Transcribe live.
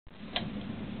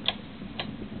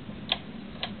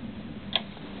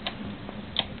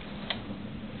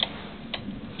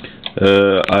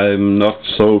I'm not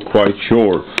so quite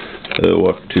sure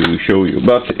what to show you,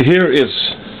 but here is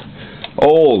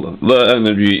all the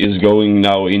energy is going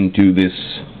now into this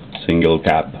single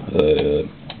cap,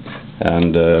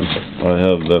 and I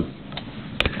have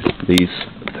these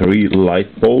 3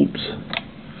 light bulbs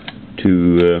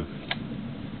to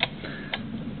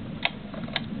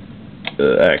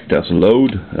act as a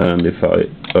load, and if I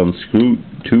unscrew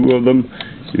 2 of them,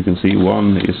 you can see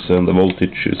one is the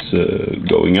voltage is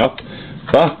going up,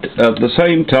 but at the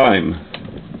same time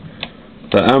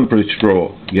the amperage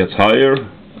draw gets higher,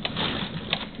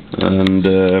 and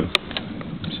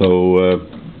so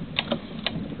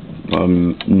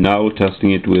I'm now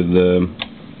testing it with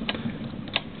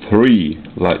 3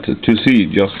 lights to see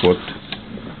just what's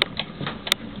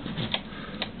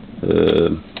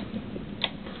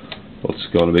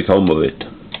going to become of it.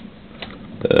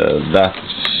 That's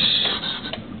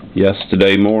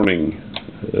yesterday morning,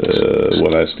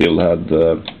 when I still had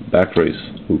the batteries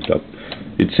hooked up.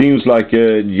 It seems like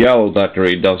a gel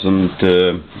battery doesn't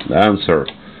answer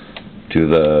to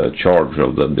the charge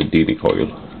of the bedini coil.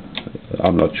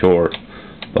 I'm not sure,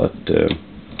 but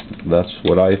that's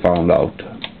what I found out.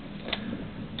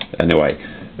 Anyway,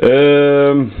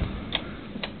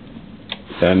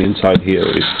 and inside here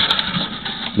is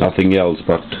nothing else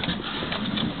but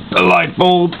a light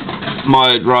bulb,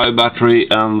 my dry battery,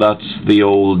 and that's the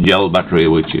old gel battery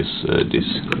which is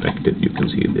disconnected. You can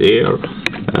see the air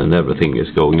and everything is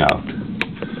going out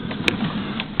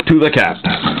to the cap.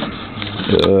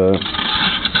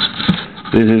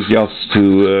 This is just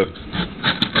to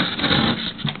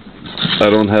I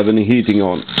don't have any heating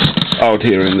on out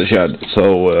here in the shed,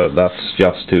 so that's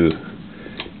just to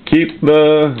keep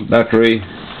the battery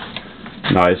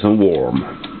nice and warm.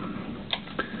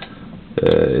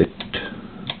 It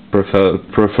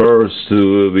prefers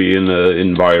to be in an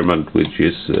environment which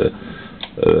is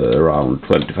around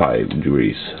 25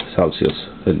 degrees Celsius,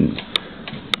 and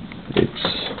it's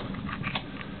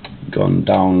gone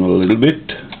down a little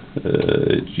bit.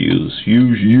 It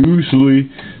usually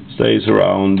stays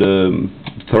around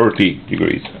 30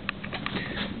 degrees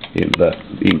in the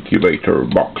incubator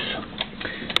box.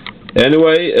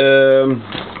 Anyway,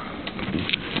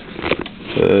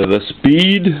 the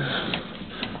speed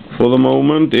for the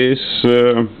moment is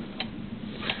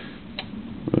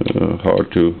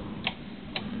hard to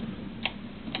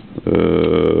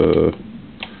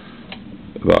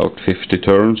about 50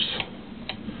 turns,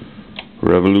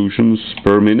 revolutions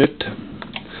per minute,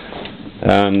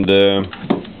 and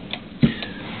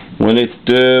when it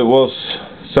was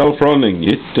self-running,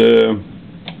 it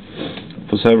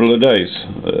for several days,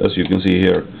 as you can see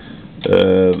here,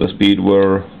 the speed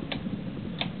were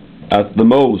at the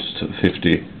most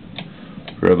 50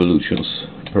 revolutions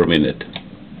per minute.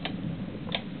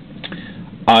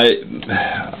 I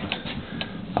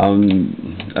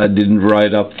didn't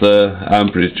write up the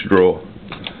amperage draw,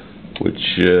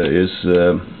 which is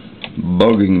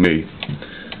bugging me,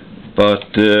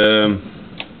 but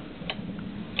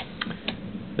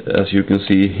as you can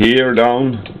see here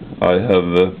down, I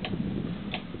have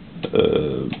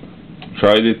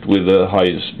tried it with a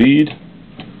higher speed,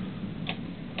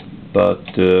 but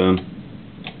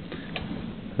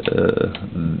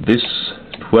this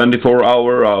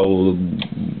 24-hour I'll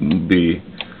be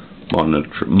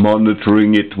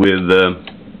monitoring it with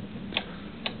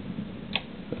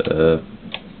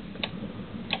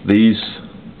these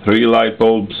 3 light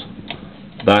bulbs,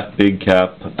 that big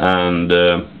cap, and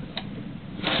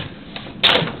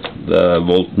the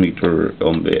voltmeter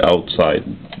on the outside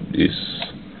is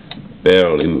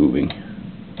barely moving,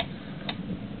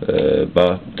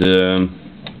 but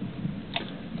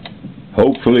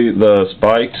hopefully the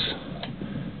spikes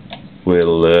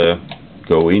will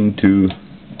go into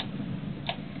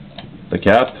the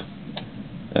cap,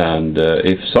 and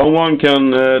if someone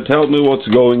can tell me what's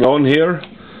going on here,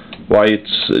 why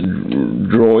it's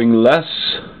drawing less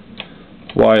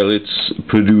while it's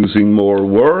producing more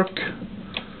work,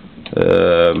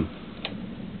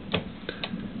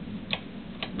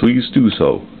 please do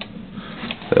so.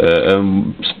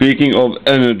 Speaking of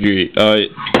energy,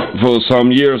 for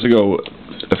some years ago,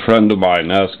 a friend of mine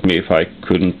asked me if I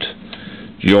couldn't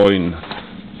join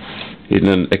in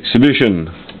an exhibition.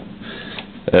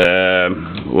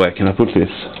 Where can I put this?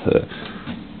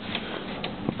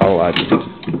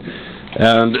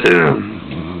 And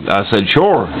I said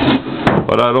sure,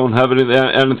 but I don't have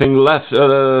anything left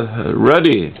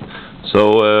ready,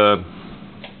 so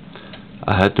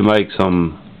I had to make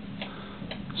some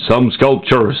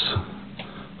sculptures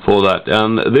for that,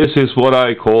 and this is what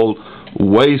I call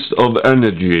waste of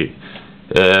energy,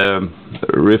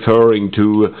 referring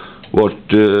to what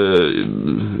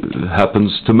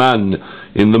happens to man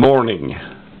in the morning.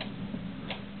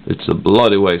 It's a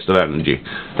bloody waste of energy.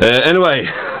 Anyway,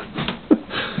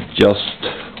 just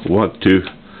want to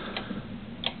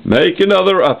make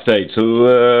another update.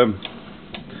 So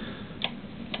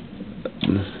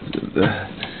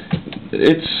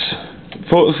it's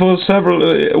for several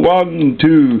 1,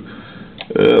 2,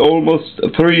 almost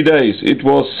 3 days. It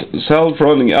was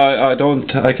self-running. I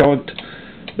can't.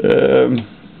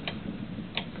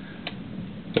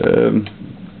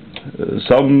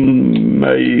 Some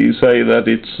may say that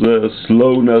it's the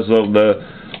slowness of the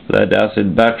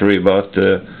lead-acid battery, but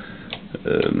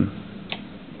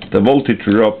the voltage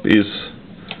drop is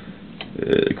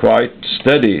quite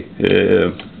steady,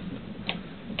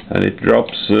 and it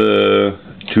drops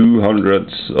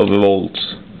 200 of the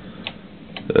volts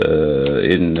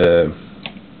in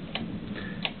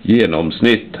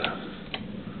genomsnitt.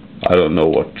 I don't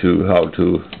know how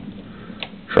to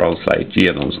translate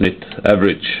genomsnitt,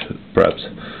 average perhaps.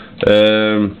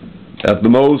 At the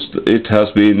most it has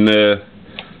been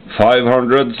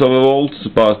 500 of the volts,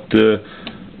 but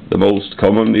the most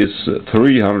common is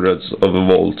 300 of the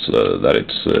volts that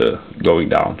it's going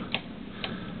down.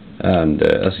 And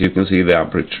as you can see, the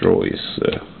amperage draw is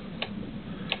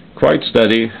quite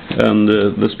steady, and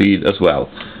the speed as well.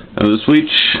 And the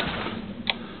switch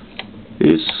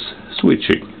is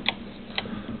switching.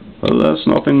 Well, there's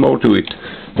nothing more to it.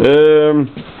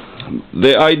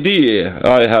 The idea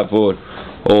I have for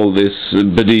all this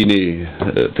bedini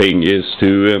thing is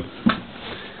to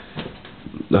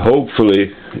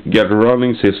hopefully get a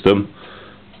running system,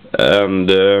 and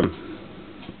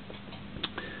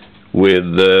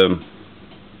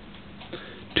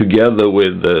together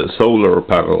with solar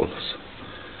panels.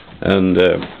 And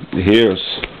here's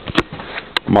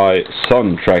my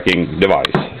sun tracking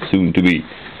device, soon to be.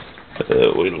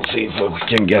 We'll see if we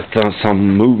can get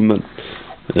some movement.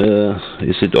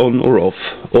 Is it on or off?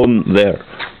 On there,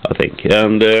 I think.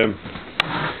 And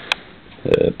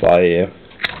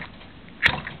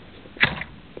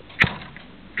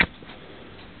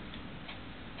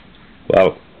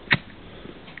well,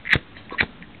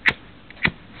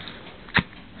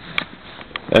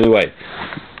 anyway,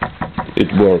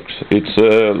 it works. It's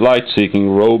a light-seeking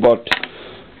robot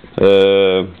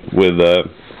with a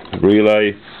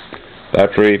relay,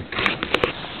 battery,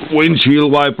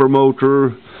 windshield wiper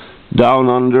motor, down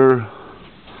under,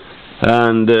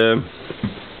 and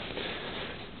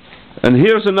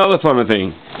here's another funny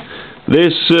thing.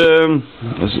 This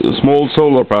small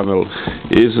solar panel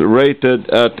is rated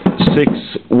at 6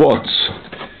 watts.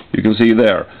 You can see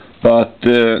there, but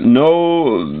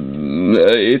no,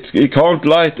 it can't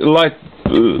light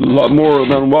more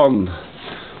than 1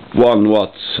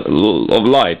 watts of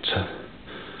light.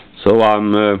 So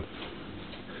I'm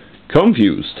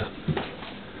confused.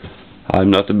 I'm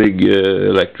not a big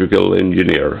electrical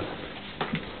engineer,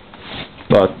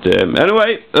 but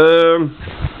anyway,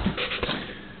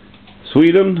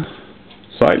 Sweden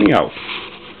signing out.